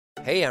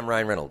Hey, I'm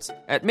Ryan Reynolds.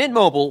 At Mint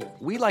Mobile,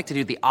 we like to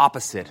do the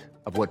opposite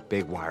of what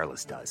Big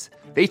Wireless does.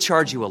 They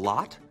charge you a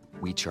lot,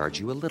 we charge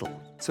you a little.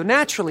 So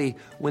naturally,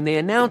 when they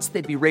announced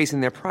they'd be raising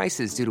their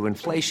prices due to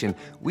inflation,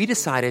 we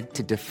decided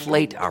to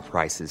deflate our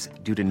prices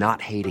due to not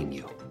hating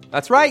you.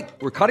 That's right.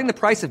 We're cutting the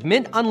price of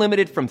Mint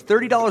Unlimited from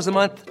 $30 a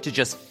month to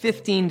just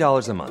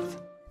 $15 a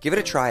month. Give it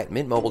a try at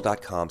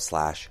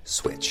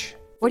mintmobile.com/switch.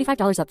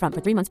 $45 up front for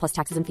 3 months plus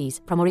taxes and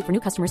fees. Promo rate for new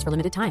customers for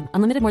limited time.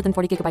 Unlimited more than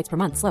 40 gigabytes per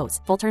month. Slows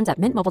full terms at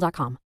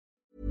mintmobile.com.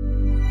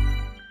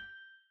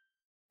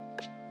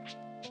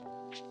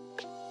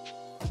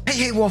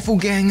 Hey, Waffle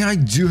Gang, I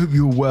do hope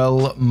you're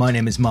well. My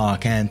name is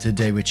Mark, and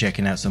today we're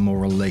checking out some more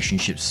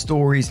relationship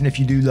stories. And if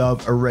you do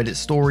love a Reddit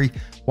story,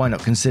 why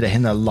not consider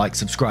hitting that like,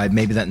 subscribe,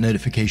 maybe that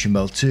notification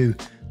bell too.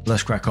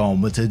 Let's crack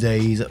on with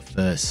today's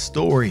first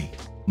story.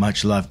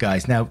 Much love,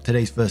 guys. Now,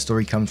 today's first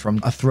story comes from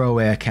a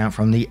throwaway account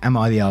from the Am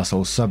I the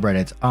Arsehole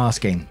subreddit,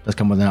 asking, does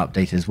come with an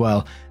update as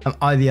well, am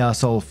I the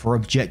arsehole for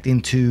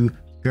objecting to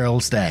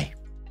Girls' Day?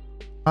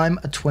 I'm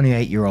a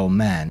 28-year-old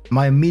man.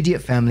 My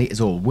immediate family is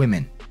all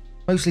women.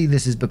 Mostly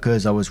this is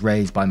because I was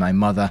raised by my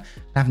mother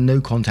and have no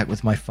contact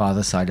with my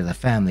father's side of the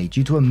family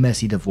due to a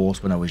messy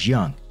divorce when I was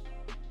young.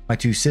 My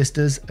 2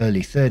 sisters,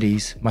 early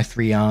 30s, my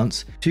 3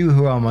 aunts, 2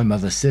 who are my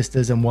mother's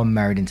sisters and 1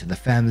 married into the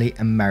family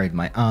and married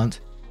my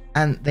aunt,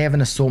 and they have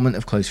an assortment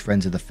of close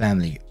friends of the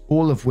family,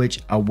 all of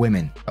which are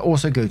women that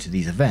also go to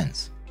these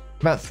events.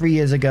 About 3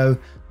 years ago,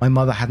 my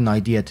mother had an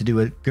idea to do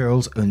a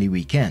girls-only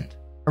weekend.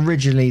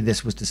 Originally,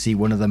 this was to see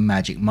one of the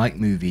Magic Mike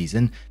movies,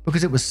 and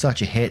because it was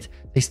such a hit,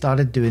 they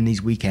started doing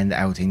these weekend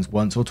outings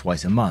once or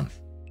twice a month.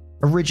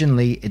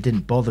 Originally, it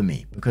didn't bother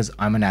me because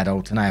I'm an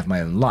adult and I have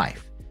my own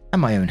life and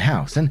my own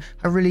house, and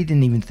I really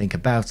didn't even think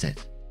about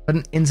it. But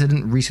an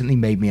incident recently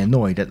made me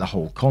annoyed at the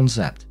whole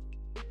concept.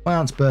 My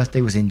aunt's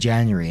birthday was in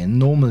January, and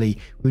normally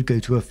we would go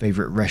to a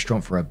favourite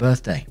restaurant for her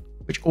birthday,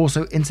 which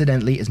also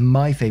incidentally is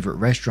my favourite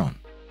restaurant.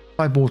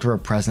 I bought her a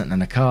present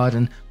and a card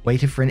and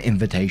waited for an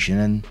invitation,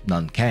 and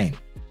none came.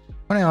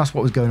 When I asked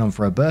what was going on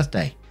for her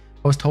birthday,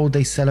 I was told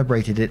they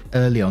celebrated it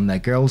early on their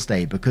girls'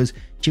 day because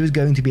she was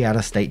going to be out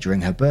of state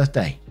during her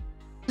birthday.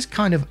 This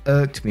kind of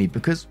irked me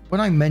because when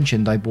I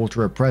mentioned I bought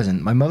her a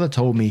present, my mother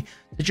told me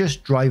to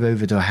just drive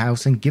over to her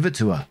house and give it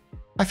to her.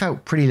 I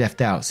felt pretty left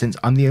out since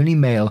I'm the only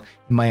male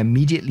in my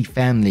immediate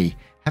family.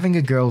 Having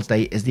a girls'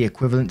 day is the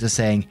equivalent to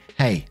saying,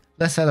 hey,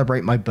 let's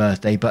celebrate my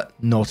birthday but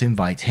not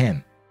invite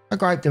him. I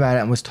griped about it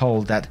and was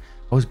told that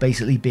I was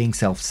basically being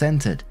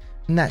self-centered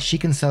and that she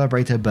can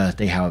celebrate her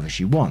birthday however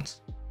she wants.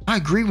 I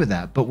agree with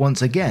that, but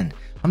once again,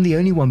 I'm the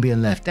only one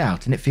being left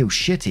out and it feels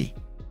shitty.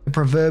 The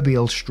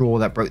proverbial straw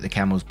that broke the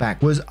camel's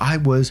back was I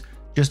was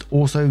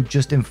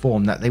just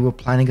informed that they were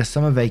planning a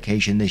summer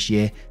vacation this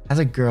year as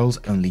a girls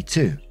only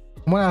too.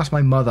 And when I asked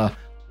my mother,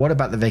 what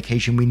about the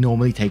vacation we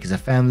normally take as a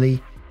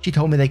family, she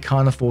told me they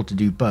can't afford to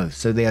do both,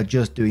 so they are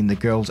just doing the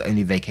girls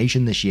only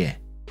vacation this year.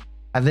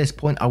 At this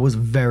point, I was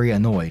very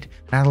annoyed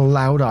and had a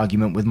loud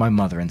argument with my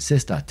mother and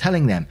sister,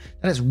 telling them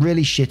that it's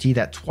really shitty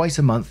that twice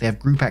a month they have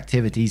group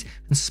activities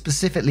and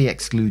specifically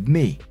exclude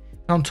me.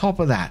 And on top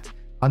of that,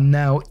 are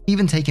now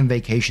even taking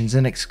vacations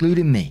and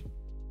excluding me.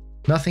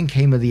 Nothing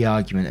came of the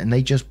argument and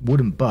they just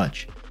wouldn't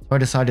budge. So I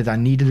decided I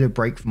needed a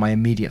break from my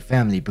immediate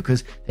family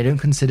because they don't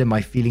consider my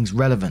feelings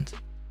relevant.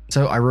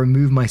 So I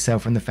removed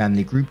myself from the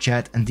family group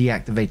chat and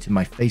deactivated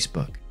my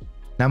Facebook.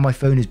 Now my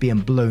phone is being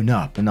blown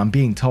up and I'm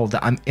being told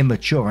that I'm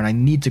immature and I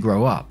need to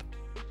grow up.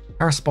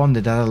 I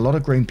responded that a lot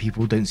of grown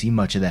people don't see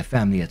much of their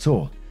family at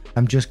all.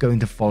 I'm just going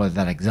to follow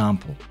that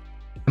example.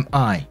 Am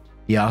I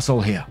the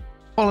arsehole here?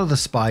 Follow the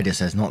spider,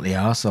 says not the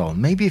arsehole.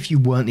 Maybe if you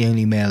weren't the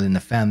only male in the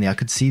family I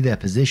could see their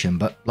position,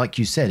 but like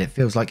you said, it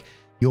feels like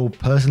you're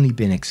personally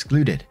being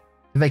excluded.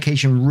 The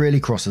vacation really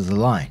crosses the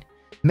line.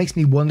 It makes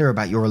me wonder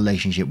about your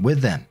relationship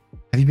with them.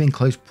 Have you been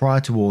close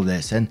prior to all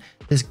this and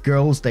this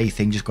girls' day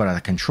thing just got out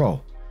of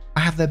control?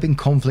 Have there been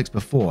conflicts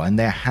before and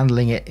they're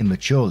handling it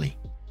immaturely?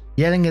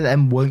 Yelling at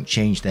them won't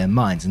change their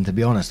minds, and to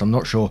be honest, I'm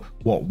not sure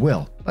what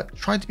will, but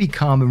try to be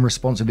calm and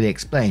responsibly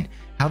explain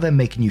how they're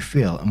making you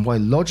feel and why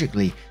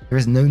logically there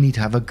is no need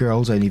to have a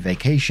girls-only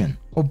vacation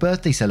or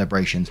birthday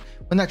celebrations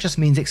when that just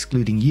means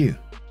excluding you.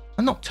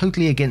 I'm not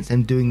totally against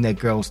them doing their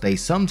girls' day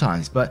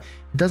sometimes, but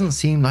it doesn't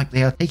seem like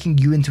they are taking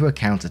you into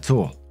account at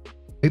all.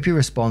 Hope he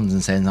responds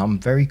and says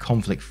I'm very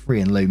conflict-free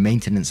and low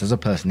maintenance as a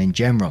person in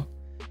general.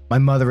 My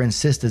mother and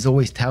sisters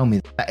always tell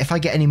me that if I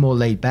get any more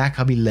laid back,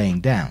 I'll be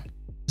laying down.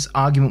 This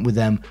argument with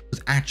them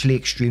was actually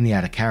extremely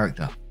out of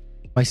character.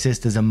 My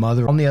sisters and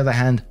mother, on the other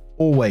hand,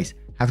 always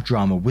have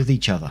drama with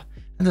each other,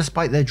 and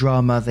despite their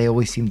drama, they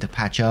always seem to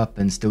patch up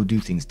and still do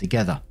things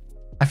together.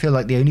 I feel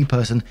like the only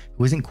person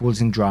who isn't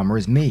causing drama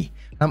is me,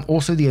 and I'm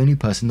also the only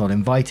person not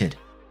invited.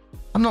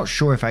 I'm not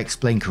sure if I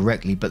explained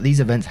correctly, but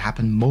these events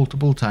happen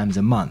multiple times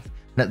a month,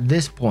 and at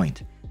this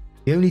point,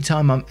 the only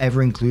time I'm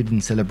ever included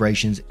in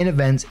celebrations in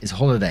events is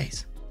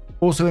holidays.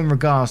 Also in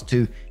regards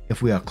to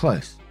if we are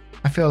close,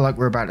 I feel like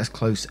we're about as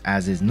close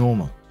as is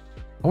normal.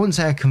 I wouldn't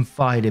say I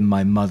confide in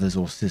my mothers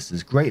or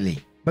sisters greatly,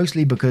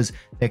 mostly because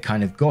they're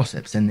kind of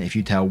gossips, and if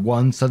you tell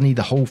one, suddenly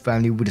the whole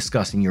family will be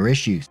discussing your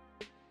issues.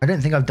 I don't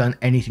think I've done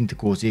anything to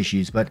cause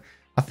issues, but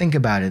I'll think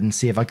about it and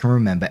see if I can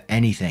remember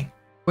anything.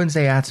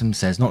 Wednesday Atom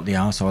says, not the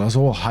arsehole, I was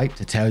all hyped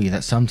to tell you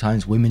that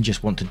sometimes women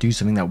just want to do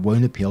something that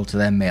won't appeal to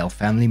their male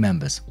family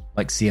members,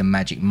 like see a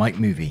Magic Mike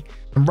movie,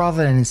 and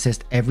rather than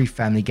insist every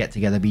family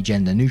get-together be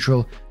gender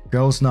neutral,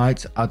 girls'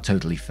 nights are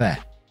totally fair.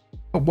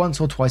 But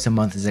once or twice a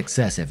month is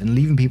excessive, and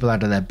leaving people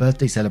out of their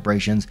birthday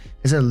celebrations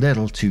is a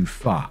little too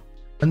far.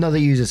 Another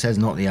user says,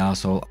 not the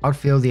arsehole, I'd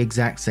feel the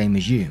exact same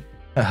as you.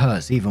 It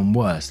hurts even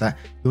worse that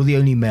you're the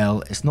only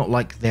male, it's not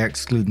like they're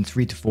excluding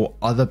 3 to 4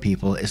 other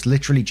people, it's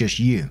literally just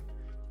you.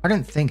 I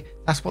don't think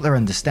that's what they're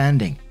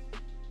understanding.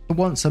 The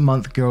once a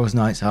month girls'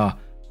 nights are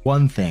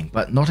one thing,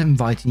 but not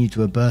inviting you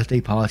to a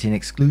birthday party and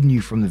excluding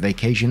you from the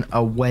vacation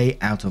are way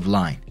out of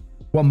line.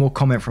 One more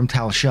comment from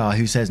Tal Shah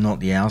who says, not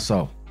the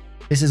arsehole.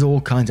 This is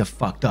all kinds of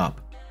fucked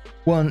up.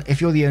 1, if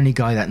you're the only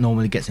guy that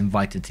normally gets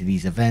invited to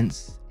these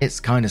events,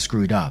 it's kinda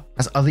screwed up,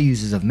 as other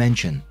users have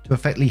mentioned, to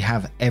effectively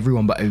have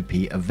everyone but OP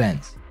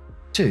events.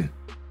 2,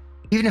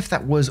 even if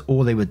that was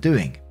all they were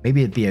doing,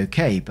 maybe it'd be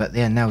okay, but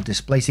they are now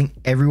displacing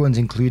everyone's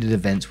included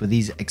events with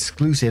these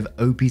exclusive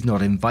OP's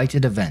not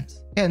invited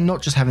events. They are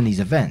not just having these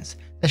events,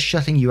 they're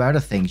shutting you out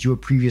of things you were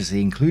previously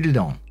included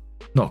on.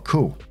 Not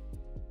cool.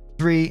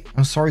 3,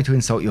 I'm sorry to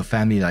insult your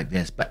family like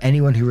this, but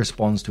anyone who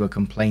responds to a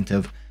complaint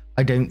of,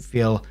 I don't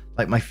feel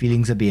like my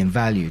feelings are being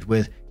valued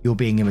with, you're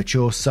being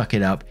immature, suck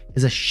it up,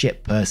 is a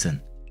shit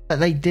person. That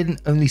they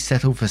didn't only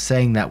settle for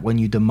saying that when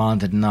you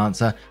demanded an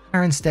answer,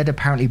 are instead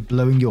apparently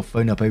blowing your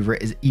phone up over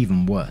it is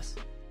even worse.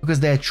 Because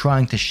they're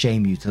trying to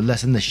shame you to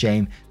lessen the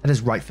shame that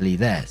is rightfully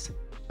theirs.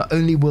 Not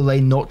only will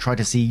they not try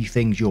to see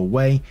things your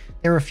way,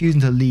 they're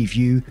refusing to leave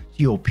you to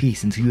your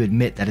peace until you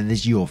admit that it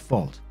is your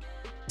fault.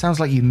 Sounds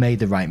like you made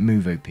the right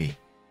move, OP.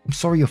 I'm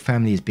sorry your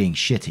family is being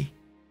shitty.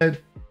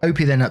 OP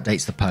then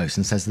updates the post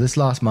and says this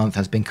last month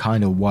has been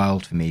kinda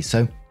wild for me,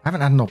 so I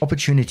haven't had an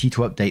opportunity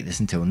to update this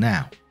until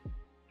now.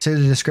 So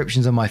the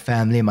descriptions of my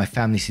family and my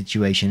family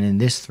situation in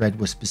this thread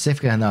were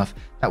specific enough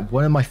that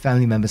one of my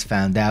family members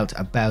found out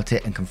about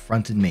it and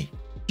confronted me.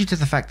 Due to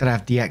the fact that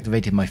I've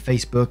deactivated my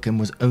Facebook and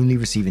was only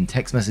receiving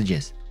text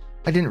messages,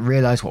 I didn't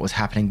realize what was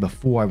happening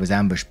before I was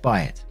ambushed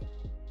by it.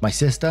 My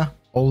sister,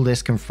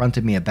 oldest,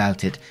 confronted me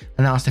about it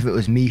and asked if it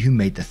was me who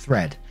made the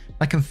thread.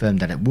 I confirmed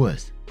that it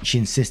was. She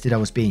insisted I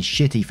was being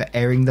shitty for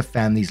airing the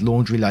family's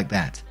laundry like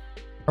that.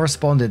 I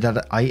responded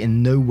that I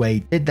in no way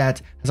did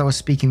that, as I was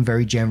speaking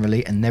very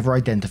generally and never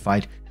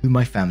identified who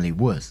my family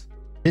was.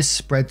 This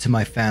spread to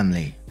my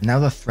family, and now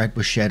the thread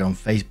was shared on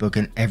Facebook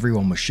and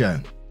everyone was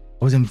shown.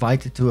 I was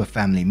invited to a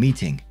family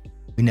meeting.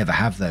 We never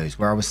have those,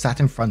 where I was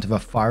sat in front of a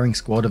firing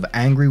squad of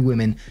angry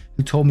women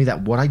who told me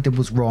that what I did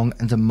was wrong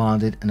and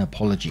demanded an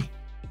apology.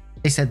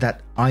 They said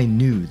that I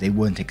knew they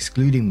weren't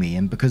excluding me,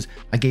 and because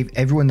I gave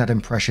everyone that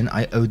impression,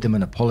 I owed them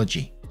an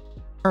apology.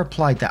 I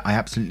replied that I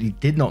absolutely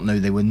did not know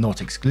they were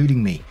not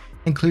excluding me,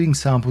 including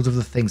samples of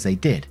the things they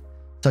did,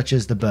 such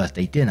as the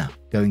birthday dinner,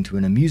 going to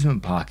an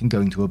amusement park and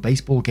going to a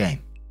baseball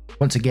game.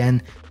 Once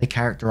again, they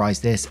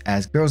characterized this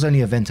as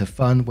girls-only event of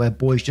fun where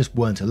boys just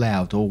weren't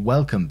allowed or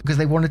welcome because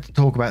they wanted to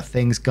talk about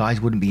things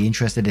guys wouldn't be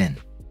interested in.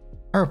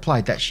 I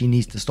replied that she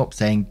needs to stop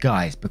saying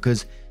guys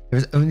because there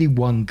is only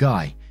one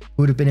guy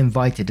who would have been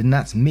invited and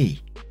that's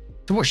me.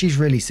 So what she's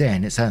really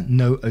saying, it's a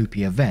no OP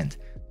event,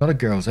 not a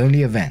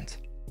girls-only event.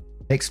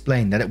 They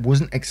explained that it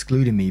wasn't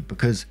excluding me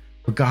because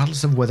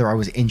regardless of whether I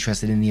was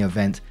interested in the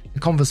event, the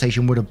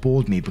conversation would have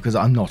bored me because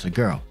I'm not a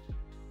girl.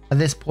 At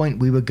this point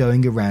we were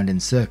going around in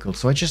circles,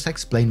 so I just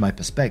explained my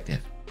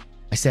perspective.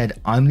 I said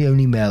I'm the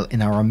only male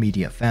in our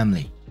immediate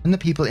family, and the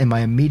people in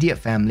my immediate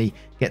family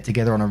get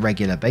together on a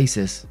regular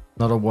basis,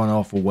 not a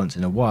one-off or once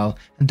in a while,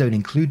 and don't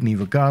include me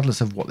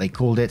regardless of what they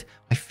called it.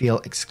 I feel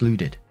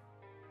excluded.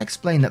 I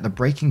explained that the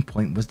breaking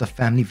point was the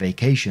family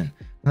vacation,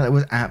 and that there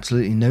was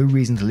absolutely no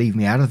reason to leave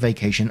me out of the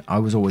vacation I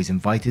was always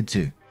invited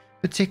to,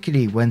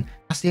 particularly when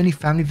that's the only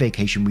family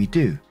vacation we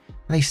do,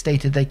 and they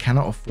stated they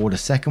cannot afford a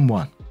second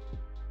one.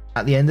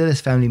 At the end of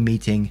this family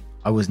meeting,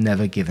 I was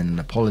never given an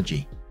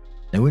apology.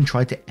 No one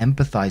tried to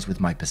empathize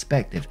with my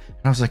perspective,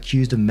 and I was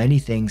accused of many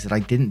things that I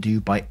didn't do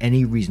by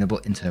any reasonable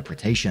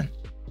interpretation.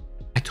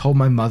 I told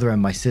my mother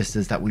and my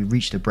sisters that we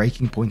reached a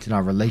breaking point in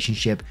our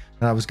relationship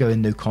and I was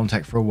going no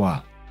contact for a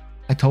while.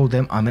 I told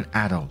them I'm an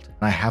adult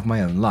and I have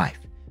my own life,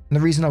 and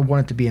the reason I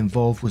wanted to be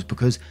involved was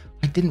because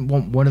I didn't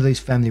want one of those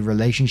family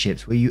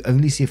relationships where you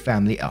only see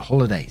family at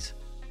holidays.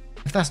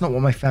 If that's not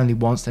what my family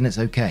wants, then it's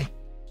okay.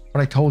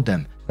 But I told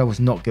them that I was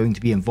not going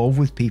to be involved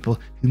with people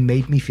who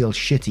made me feel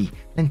shitty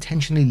and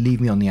intentionally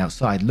leave me on the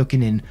outside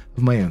looking in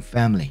of my own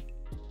family.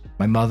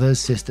 My mother's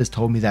sisters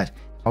told me that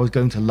I was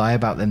going to lie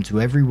about them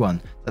to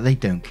everyone, that they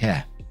don't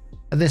care.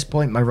 At this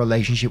point, my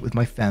relationship with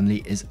my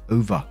family is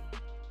over.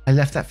 I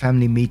left that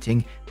family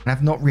meeting and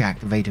have not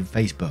reactivated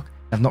Facebook,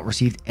 have not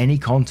received any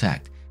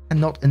contact,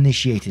 and not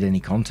initiated any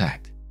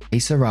contact. Hey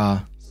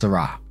Sarah,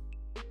 Sarah.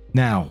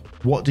 Now,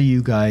 what do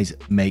you guys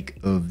make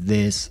of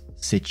this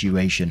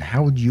situation?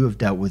 How would you have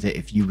dealt with it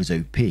if you was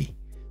OP?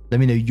 Let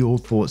me know your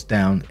thoughts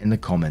down in the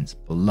comments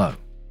below.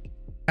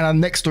 And our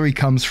next story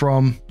comes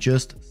from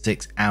Just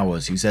 6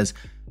 Hours, who says,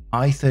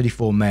 I,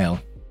 34 male,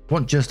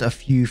 want just a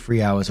few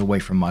free hours away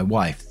from my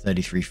wife,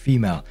 33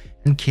 female,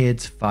 and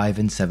kids 5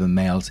 and 7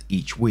 males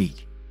each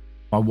week.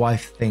 My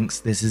wife thinks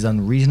this is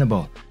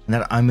unreasonable and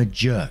that I'm a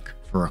jerk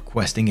for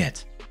requesting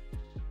it.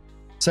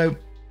 So,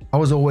 I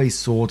was always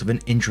sort of an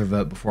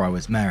introvert before I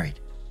was married.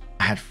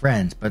 I had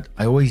friends, but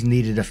I always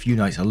needed a few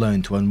nights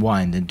alone to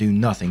unwind and do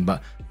nothing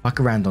but fuck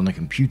around on the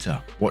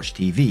computer, watch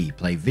TV,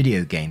 play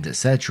video games,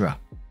 etc.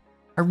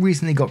 I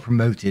recently got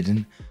promoted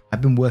and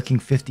I've been working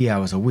 50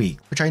 hours a week,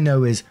 which I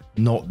know is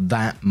not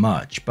that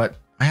much, but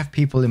I have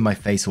people in my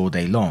face all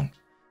day long.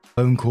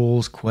 Phone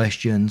calls,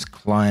 questions,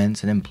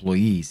 clients, and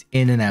employees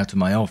in and out of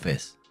my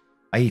office.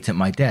 I eat at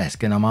my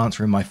desk and I'm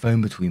answering my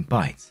phone between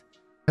bites.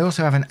 I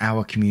also have an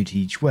hour commute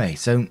each way,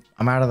 so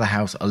I'm out of the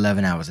house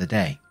 11 hours a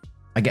day.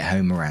 I get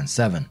home around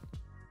 7.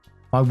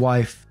 My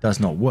wife does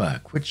not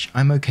work, which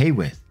I'm okay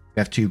with. We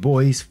have 2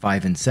 boys,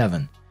 5 and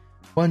 7.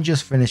 One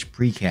just finished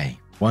pre-K,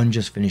 one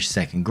just finished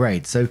 2nd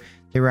grade, so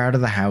they're out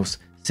of the house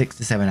 6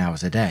 to 7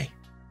 hours a day.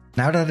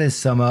 Now that it's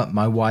summer,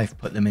 my wife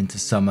put them into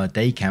summer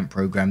day camp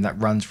program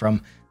that runs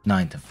from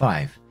 9 to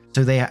 5,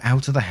 so they are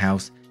out of the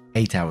house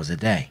 8 hours a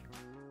day.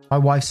 My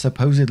wife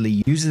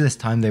supposedly uses this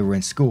time they were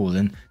in school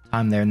and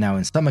time they're now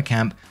in summer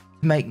camp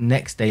to make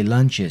next day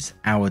lunches,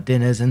 hour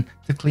dinners, and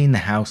to clean the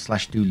house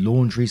 / do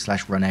laundry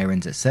 / run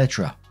errands,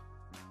 etc.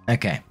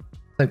 Okay,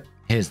 so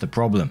here's the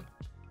problem.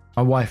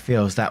 My wife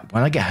feels that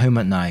when I get home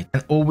at night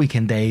and all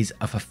weekend days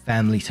are for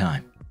family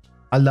time.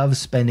 I love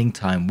spending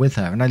time with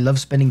her and I love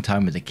spending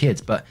time with the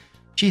kids, but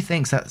she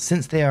thinks that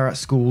since they are at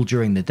school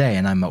during the day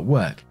and I'm at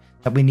work,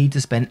 that we need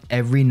to spend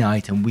every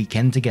night and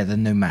weekend together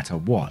no matter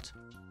what.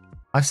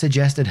 I've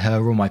suggested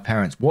her or my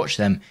parents watch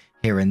them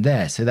here and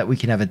there so that we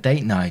can have a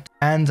date night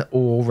and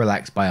or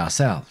relax by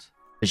ourselves.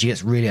 But she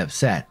gets really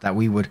upset that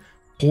we would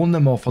pawn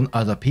them off on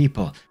other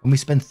people and we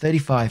spend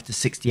 35 to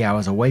 60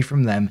 hours away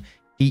from them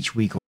each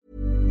week.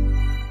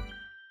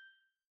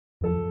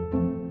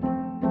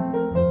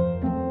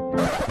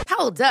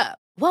 Hold up.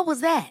 What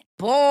was that?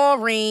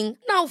 Boring.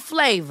 No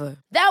flavor.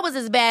 That was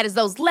as bad as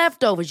those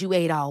leftovers you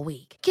ate all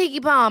week.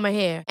 Keke Palmer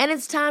here, and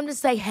it's time to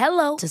say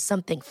hello to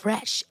something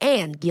fresh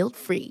and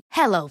guilt-free.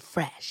 Hello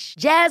Fresh.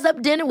 Jazz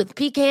up dinner with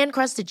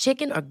pecan-crusted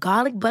chicken or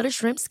garlic butter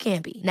shrimp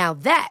scampi. Now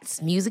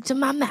that's music to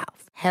my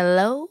mouth.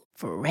 Hello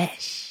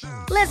Fresh.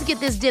 Let's get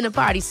this dinner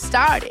party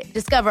started.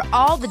 Discover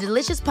all the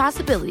delicious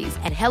possibilities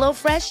at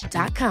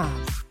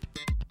hellofresh.com.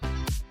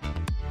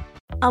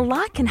 A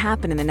lot can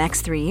happen in the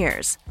next 3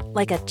 years.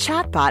 Like a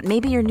chatbot may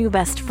be your new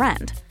best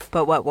friend.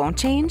 But what won't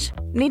change?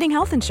 Needing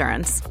health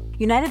insurance.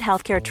 United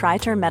Healthcare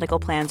Tri-Term Medical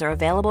Plans are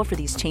available for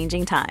these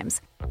changing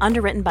times.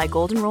 Underwritten by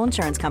Golden Rule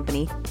Insurance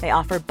Company, they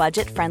offer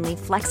budget-friendly,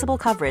 flexible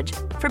coverage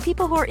for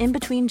people who are in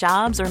between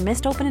jobs or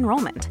missed open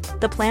enrollment.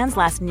 The plans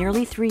last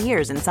nearly 3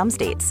 years in some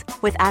states,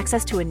 with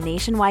access to a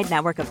nationwide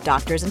network of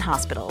doctors and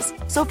hospitals.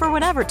 So for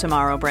whatever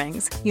tomorrow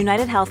brings,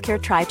 United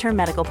Healthcare Tri-Term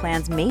Medical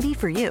Plans may be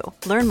for you.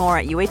 Learn more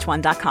at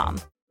uh1.com.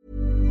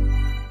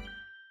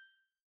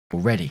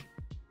 Already.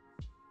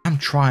 I'm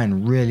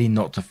trying really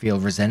not to feel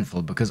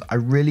resentful because I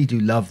really do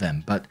love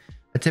them, but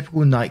a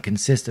typical night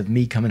consists of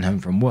me coming home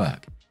from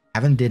work,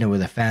 having dinner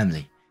with a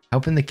family,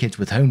 helping the kids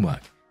with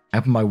homework,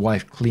 helping my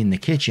wife clean the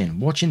kitchen,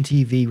 watching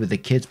TV with the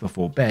kids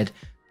before bed,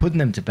 putting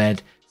them to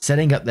bed,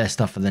 setting up their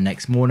stuff for the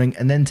next morning,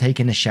 and then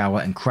taking a shower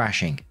and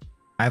crashing.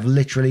 I have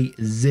literally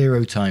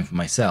zero time for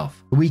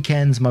myself. The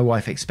weekends, my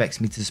wife expects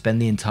me to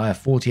spend the entire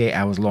 48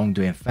 hours long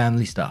doing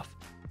family stuff.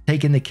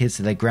 Taking the kids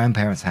to their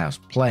grandparents' house,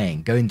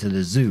 playing, going to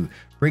the zoo,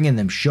 bringing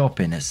them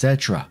shopping,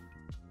 etc.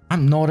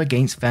 I'm not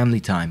against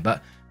family time,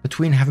 but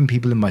between having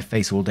people in my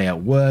face all day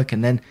at work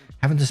and then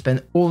having to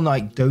spend all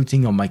night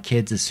doting on my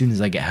kids as soon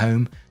as I get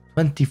home,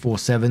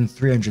 24/7,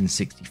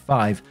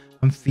 365,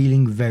 I'm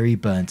feeling very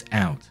burnt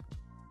out.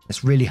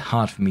 It's really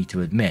hard for me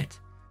to admit,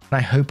 and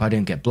I hope I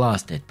don't get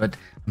blasted, but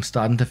I'm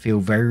starting to feel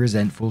very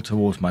resentful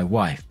towards my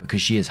wife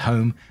because she is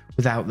home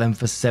without them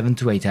for 7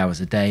 to 8 hours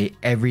a day,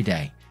 every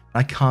day.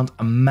 I can't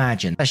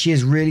imagine that she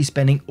is really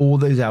spending all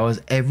those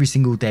hours every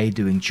single day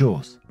doing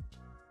chores.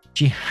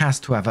 She has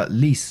to have at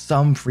least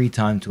some free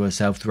time to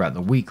herself throughout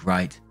the week,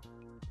 right?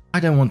 I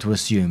don't want to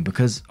assume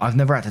because I've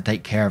never had to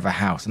take care of a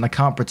house and I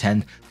can't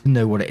pretend to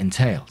know what it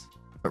entails.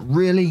 But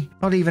really,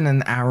 not even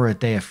an hour a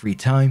day of free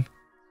time?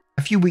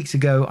 A few weeks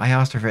ago, I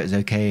asked her if it was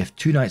okay if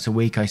 2 nights a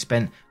week I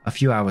spent a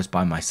few hours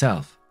by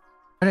myself.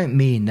 I don't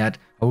mean that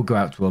I will go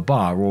out to a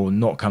bar or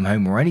not come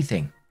home or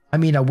anything. I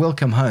mean, I will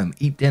come home,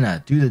 eat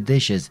dinner, do the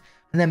dishes,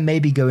 and then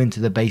maybe go into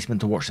the basement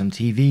to watch some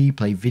TV,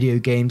 play video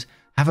games,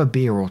 have a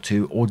beer or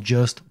two, or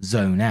just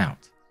zone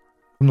out.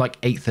 From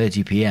like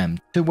 8:30 p.m.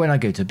 to when I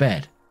go to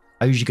bed.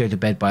 I usually go to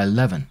bed by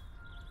 11.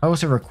 I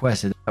also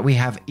requested that we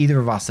have either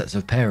of our sets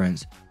of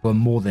parents, who are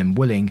more than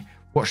willing,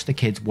 watch the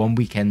kids one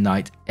weekend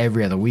night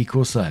every other week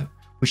or so,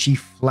 which she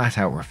flat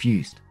out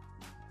refused.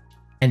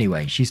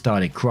 Anyway, she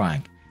started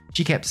crying.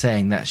 She kept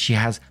saying that she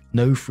has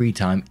no free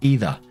time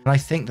either, and I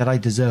think that I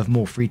deserve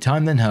more free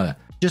time than her,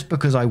 just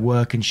because I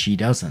work and she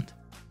doesn't.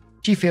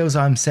 She feels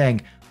I'm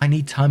saying I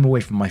need time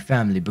away from my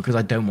family because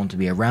I don't want to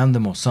be around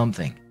them or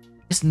something.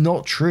 It's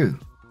not true.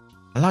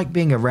 I like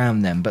being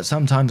around them, but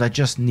sometimes I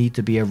just need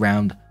to be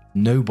around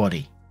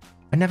nobody.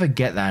 I never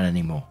get that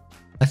anymore.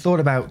 I thought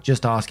about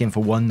just asking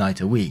for one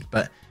night a week,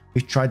 but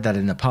we've tried that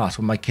in the past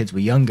when my kids were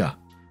younger,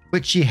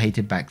 which she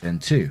hated back then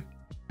too.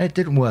 And it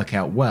didn't work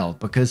out well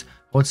because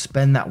I would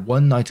spend that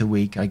one night a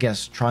week, I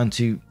guess, trying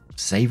to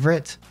savor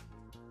it.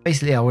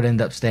 Basically, I would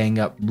end up staying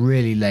up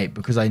really late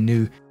because I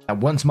knew that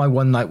once my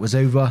one night was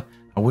over,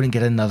 I wouldn't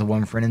get another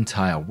one for an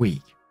entire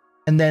week.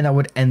 And then I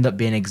would end up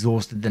being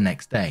exhausted the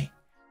next day,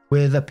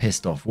 with a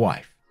pissed off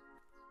wife.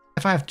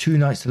 If I have 2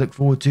 nights to look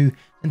forward to,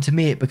 then to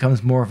me it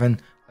becomes more of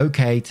an,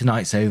 okay,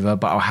 tonight's over,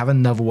 but I'll have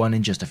another one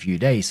in just a few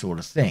days sort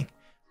of thing.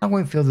 I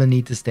won't feel the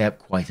need to stay up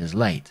quite as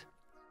late.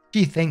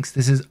 She thinks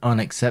this is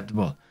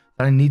unacceptable,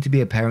 that I need to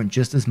be a parent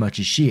just as much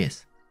as she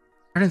is.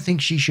 I don't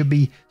think she should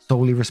be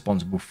solely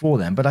responsible for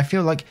them, but I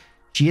feel like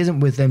she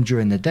isn't with them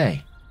during the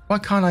day. Why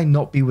can't I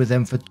not be with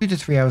them for 2 to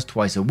 3 hours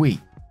twice a week?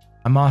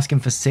 I'm asking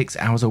for 6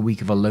 hours a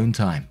week of alone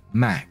time,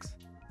 max.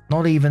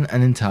 Not even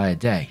an entire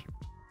day.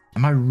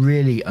 Am I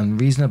really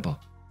unreasonable?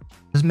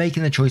 Does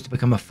making the choice to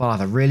become a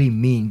father really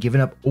mean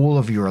giving up all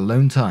of your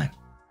alone time?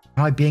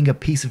 Am I being a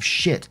piece of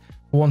shit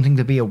for wanting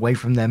to be away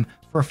from them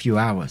for a few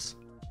hours?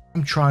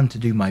 I'm trying to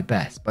do my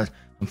best, but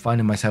I'm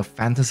finding myself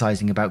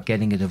fantasizing about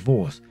getting a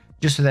divorce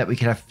just so that we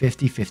could have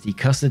 50-50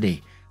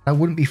 custody and I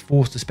wouldn't be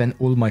forced to spend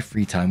all of my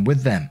free time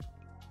with them.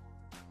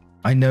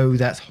 I know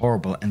that's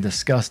horrible and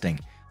disgusting,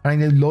 and I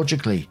know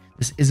logically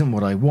this isn't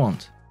what I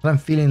want, but I'm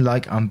feeling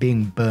like I'm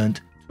being burnt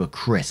to a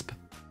crisp.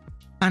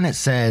 And it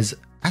says,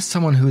 as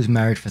someone who is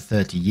married for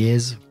 30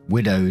 years,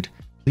 widowed,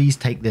 please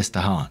take this to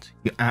heart.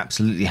 You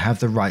absolutely have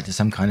the right to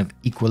some kind of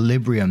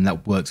equilibrium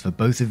that works for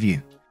both of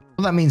you.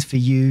 What that means for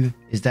you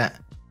is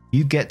that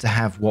you get to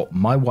have what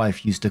my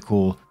wife used to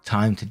call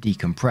time to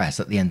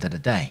decompress at the end of the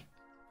day.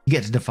 You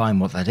get to define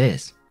what that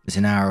is. It's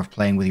an hour of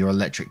playing with your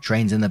electric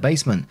trains in the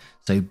basement,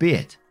 so be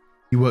it.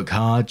 You work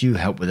hard, you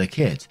help with the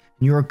kids,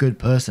 and you're a good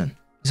person.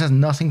 This has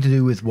nothing to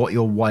do with what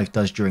your wife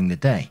does during the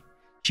day.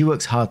 She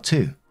works hard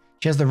too.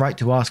 She has the right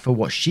to ask for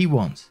what she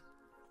wants,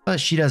 but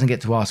she doesn't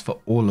get to ask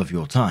for all of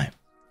your time.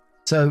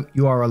 So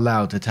you are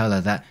allowed to tell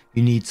her that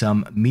you need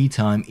some me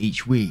time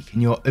each week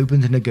and you're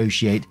open to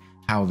negotiate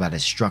how that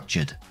is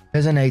structured.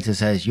 Resonator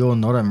says you're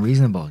not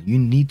unreasonable. You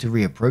need to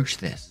reapproach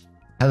this.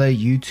 Tell her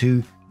you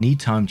two need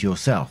time to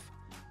yourself.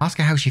 Ask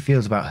her how she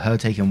feels about her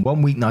taking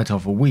 1 weeknight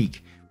off a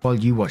week while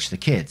you watch the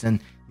kids,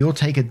 and you'll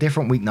take a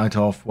different weeknight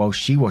off while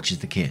she watches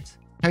the kids.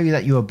 Tell you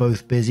that you are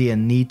both busy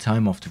and need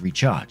time off to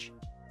recharge.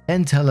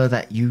 Then tell her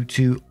that you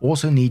two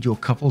also need your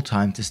couple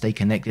time to stay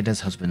connected as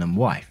husband and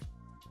wife.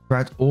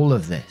 Throughout all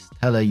of this,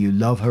 tell her you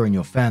love her and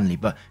your family,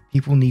 but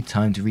people need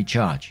time to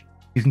recharge.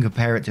 You can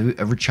compare it to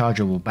a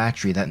rechargeable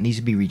battery that needs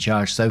to be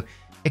recharged so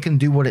it can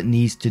do what it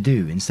needs to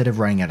do instead of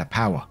running out of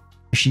power.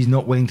 If she's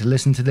not willing to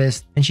listen to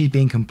this, then she's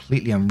being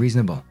completely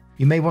unreasonable.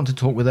 You may want to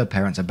talk with her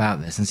parents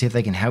about this and see if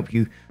they can help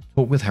you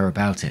talk with her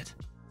about it.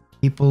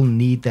 People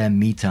need their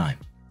me time.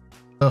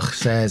 Ugh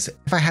says,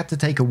 if I had to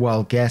take a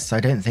wild guess, I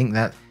don't think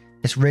that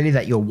it's really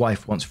that your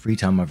wife wants free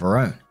time of her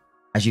own.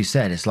 As you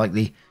said, it's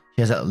likely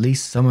she has at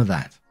least some of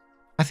that.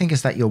 I think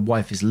it's that your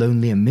wife is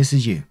lonely and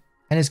misses you,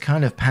 and is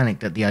kind of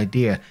panicked at the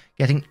idea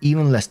getting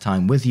even less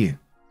time with you.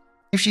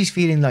 If she's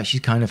feeling like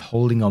she's kind of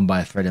holding on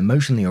by a thread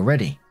emotionally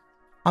already,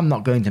 I'm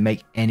not going to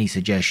make any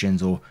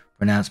suggestions or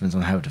pronouncements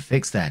on how to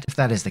fix that if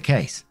that is the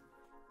case.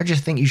 I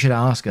just think you should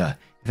ask her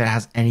if it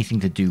has anything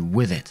to do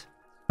with it.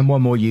 And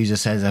one more user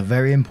says a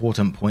very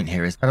important point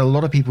here is that a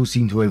lot of people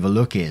seem to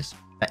overlook is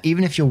that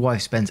even if your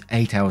wife spends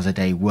 8 hours a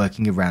day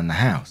working around the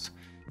house,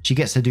 she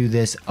gets to do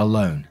this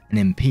alone and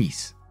in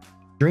peace.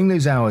 During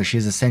those hours, she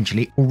is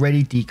essentially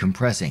already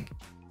decompressing.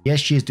 Yes,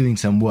 she is doing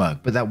some work,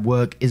 but that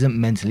work isn't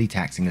mentally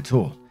taxing at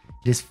all.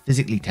 It is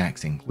physically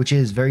taxing, which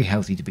is very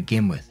healthy to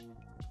begin with.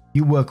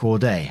 You work all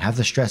day, have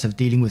the stress of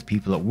dealing with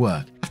people at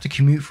work, have to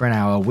commute for an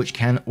hour, which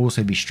can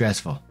also be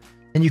stressful.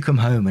 Then you come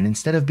home and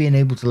instead of being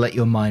able to let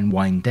your mind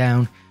wind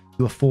down,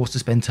 you are forced to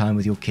spend time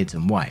with your kids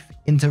and wife,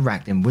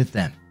 interacting with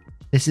them.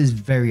 This is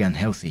very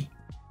unhealthy.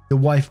 Your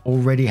wife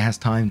already has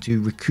time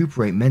to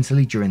recuperate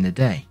mentally during the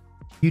day.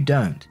 You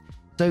don't,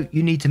 so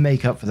you need to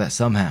make up for that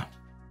somehow.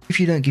 If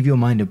you don't give your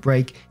mind a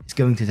break, it's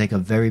going to take a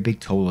very big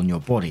toll on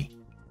your body.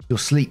 Your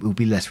sleep will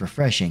be less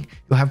refreshing,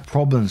 you'll have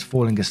problems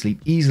falling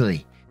asleep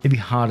easily, it'll be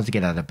harder to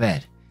get out of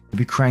bed, you'll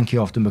be cranky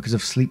often because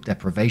of sleep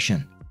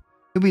deprivation.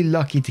 You'll be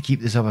lucky to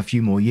keep this up a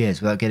few more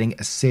years without getting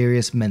a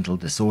serious mental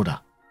disorder.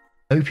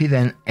 Opie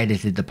then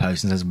edited the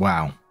post and says,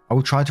 wow, I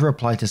will try to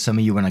reply to some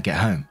of you when I get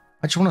home.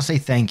 I just want to say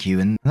thank you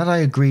and that I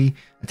agree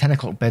a 10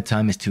 o'clock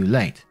bedtime is too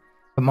late,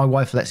 but my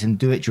wife lets him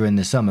do it during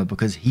the summer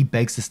because he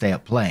begs to stay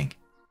up playing.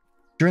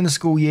 During the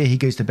school year, he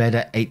goes to bed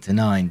at 8 to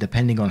 9,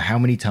 depending on how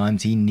many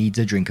times he needs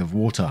a drink of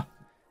water.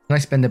 And I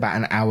spend about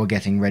an hour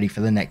getting ready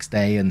for the next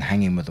day and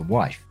hanging with the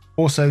wife.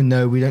 Also,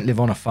 no, we don't live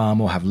on a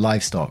farm or have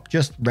livestock,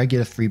 just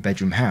regular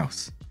 3-bedroom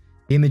house.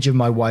 The image of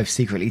my wife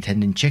secretly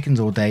tending chickens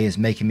all day is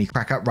making me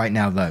crack up right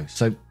now though,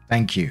 so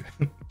thank you.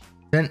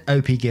 Then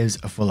OP gives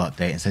a full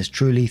update and says,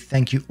 truly,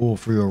 thank you all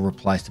for your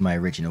replies to my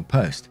original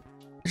post.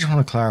 I just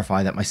want to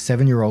clarify that my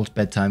 7-year-old's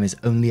bedtime is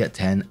only at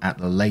 10 at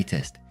the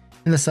latest,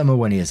 in the summer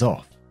when he is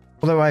off.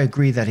 Although I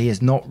agree that he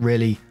is not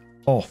really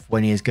off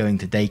when he is going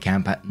to day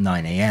camp at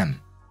 9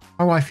 AM.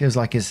 My wife feels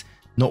like it's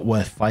not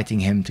worth fighting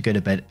him to go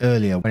to bed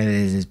earlier when it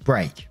is his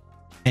break.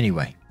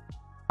 Anyway,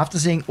 after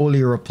seeing all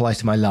your replies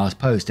to my last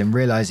post and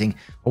realizing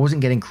I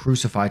wasn't getting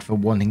crucified for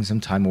wanting some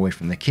time away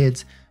from the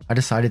kids, I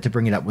decided to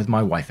bring it up with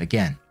my wife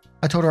again.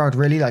 I told her I'd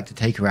really like to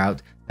take her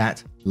out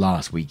that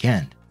last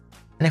weekend,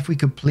 and if we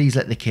could please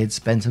let the kids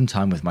spend some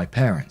time with my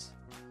parents.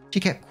 She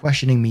kept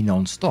questioning me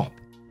non-stop.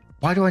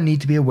 Why do I need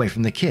to be away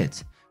from the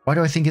kids? Why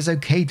do I think it's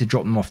okay to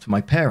drop them off to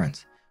my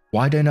parents?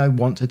 Why don't I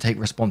want to take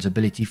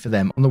responsibility for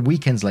them on the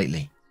weekends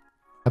lately?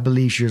 I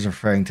believe she was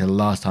referring to the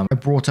last time I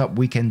brought up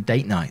weekend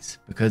date nights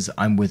because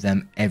I'm with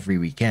them every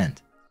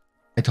weekend.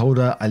 I told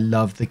her I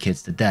love the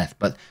kids to death,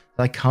 but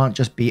that I can't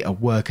just be a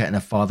worker and a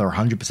father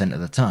 100% of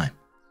the time.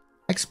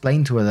 I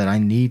explained to her that I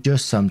need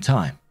just some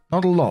time,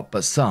 not a lot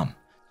but some,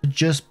 to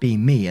just be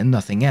me and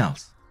nothing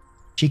else.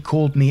 She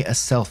called me a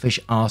selfish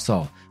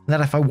arsehole, and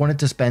that if I wanted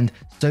to spend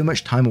so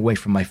much time away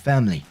from my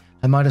family,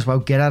 I might as well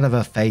get out of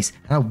her face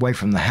and away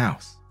from the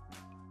house.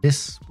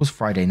 This was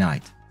Friday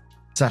night.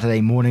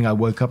 Saturday morning I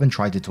woke up and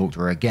tried to talk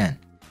to her again.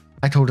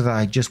 I told her that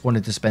I just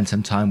wanted to spend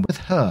some time with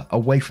her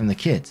away from the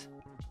kids.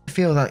 I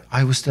feel that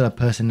I was still a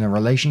person in a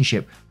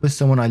relationship with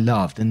someone I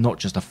loved and not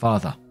just a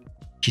father.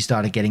 She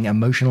started getting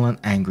emotional and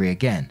angry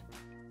again,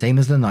 same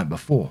as the night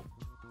before.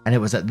 And it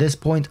was at this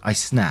point I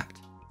snapped.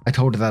 I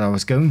told her that I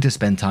was going to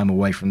spend time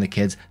away from the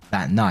kids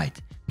that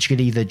night. She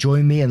could either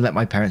join me and let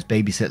my parents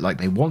babysit like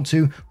they want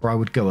to, or I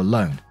would go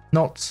alone.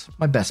 Not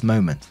my best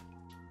moment.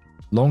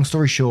 Long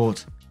story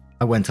short,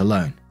 I went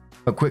alone,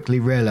 but quickly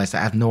realized I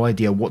had no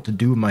idea what to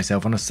do with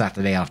myself on a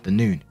Saturday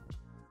afternoon.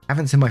 I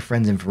haven't seen my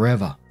friends in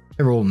forever.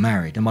 They're all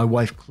married, and my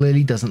wife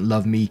clearly doesn't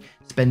love me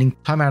spending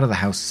time out of the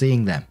house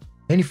seeing them.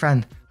 The only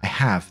friend I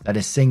have that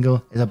is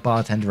single is a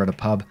bartender at a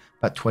pub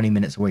about 20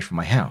 minutes away from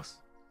my house.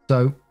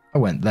 So I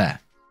went there.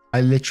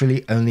 I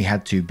literally only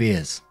had 2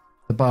 beers.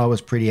 The bar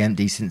was pretty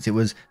empty since it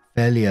was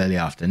fairly early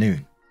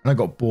afternoon, and I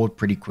got bored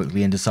pretty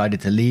quickly and decided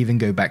to leave and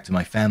go back to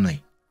my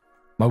family.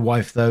 My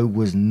wife, though,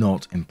 was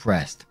not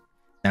impressed.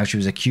 Now she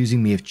was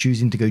accusing me of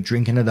choosing to go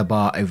drinking at a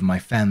bar over my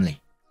family.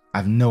 I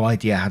have no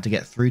idea how to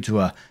get through to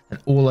her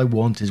that all I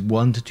want is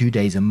 1 to 2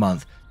 days a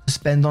month to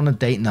spend on a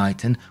date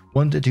night and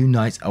 1 to 2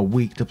 nights a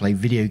week to play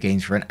video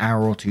games for an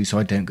hour or two so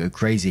I don't go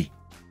crazy.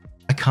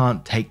 I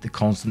can't take the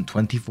constant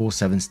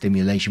 24/7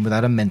 stimulation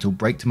without a mental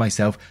break to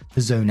myself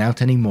to zone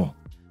out anymore.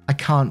 I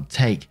can't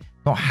take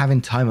not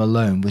having time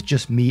alone with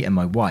just me and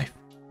my wife.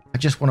 I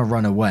just want to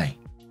run away.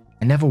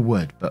 I never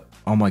would, but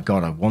oh my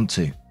god, I want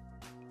to.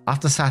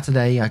 After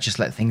Saturday, I just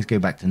let things go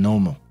back to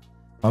normal.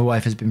 My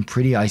wife has been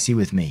pretty icy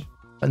with me,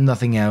 but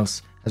nothing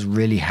else has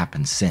really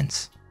happened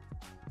since.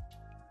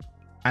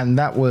 And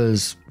that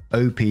was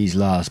OP's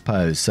last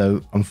post,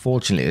 so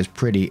unfortunately it was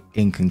pretty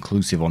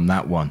inconclusive on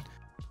that one.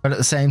 But at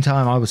the same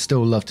time, I would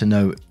still love to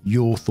know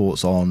your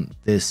thoughts on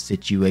this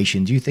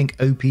situation. Do you think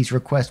OP's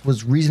request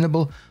was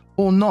reasonable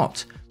or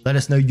not? Let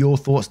us know your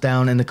thoughts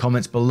down in the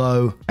comments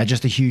below. And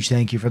just a huge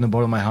thank you from the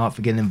bottom of my heart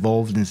for getting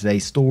involved in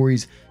today's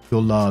stories.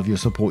 Your love, your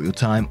support, your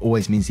time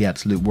always means the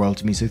absolute world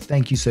to me. So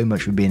thank you so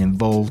much for being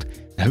involved.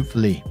 And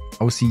hopefully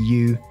I will see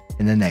you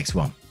in the next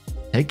one.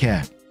 Take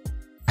care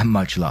and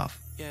much love.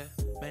 Yeah,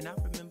 man, I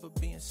remember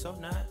being so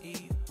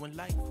naive when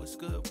life was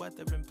good,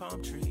 weather and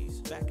palm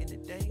trees. Back in the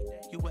day,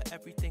 you were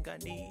everything I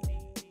need.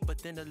 But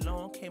then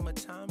along came a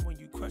time when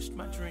you crushed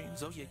my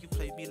dreams. Oh yeah, you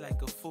played me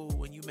like a fool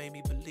when you made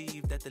me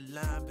believe that the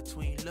line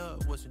between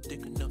love wasn't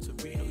thick enough to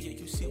read. Oh yeah,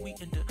 you see we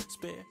in the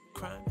spare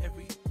crime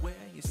everywhere.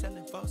 You're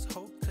selling false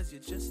hope cause you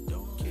just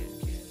don't care.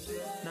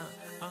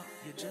 Nah,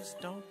 you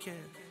just don't care.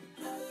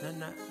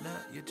 Nah,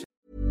 you just...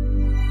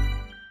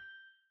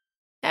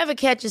 Ever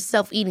catch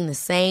yourself eating the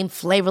same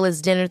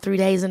flavorless dinner 3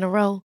 days in a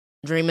row?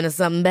 Dreaming of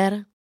something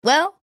better?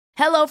 Well,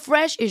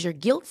 HelloFresh is your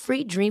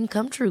guilt-free dream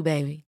come true,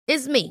 baby.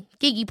 It's me,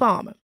 Keke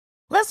Palmer.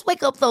 Let's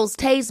wake up those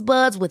taste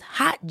buds with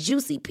hot,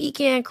 juicy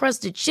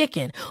pecan-crusted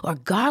chicken or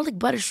garlic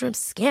butter shrimp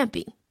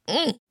scampi.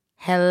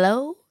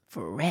 Hello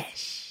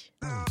Fresh.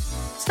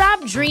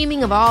 Stop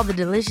dreaming of all the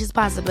delicious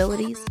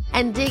possibilities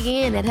and dig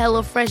in at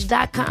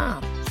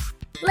HelloFresh.com.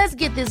 Let's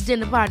get this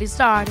dinner party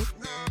started.